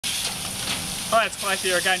Hi, it's Clive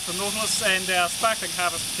here again from Nautilus, and our sparkling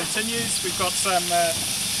harvest continues. We've got some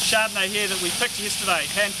Chardonnay here that we picked yesterday,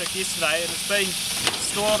 hand-picked yesterday, and it's been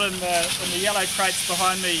stored in the yellow crates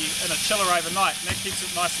behind me in a chiller overnight, and that keeps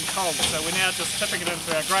it nice and cold. So we're now just tipping it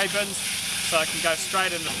into our grey bins so it can go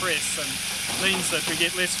straight in the press, and means that we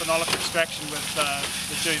get less phenolic extraction with the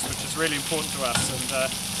juice, which is really important to us. And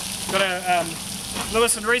we've got our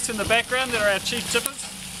Louis and Reece in the background. They're our chief tippers.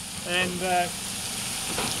 And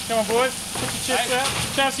come on, boys, put your chest out.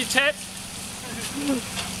 Show us your tat.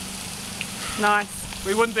 Nice.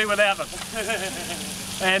 We wouldn't be without them.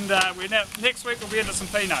 And next week we'll be into some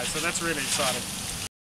Pinot, so that's really exciting.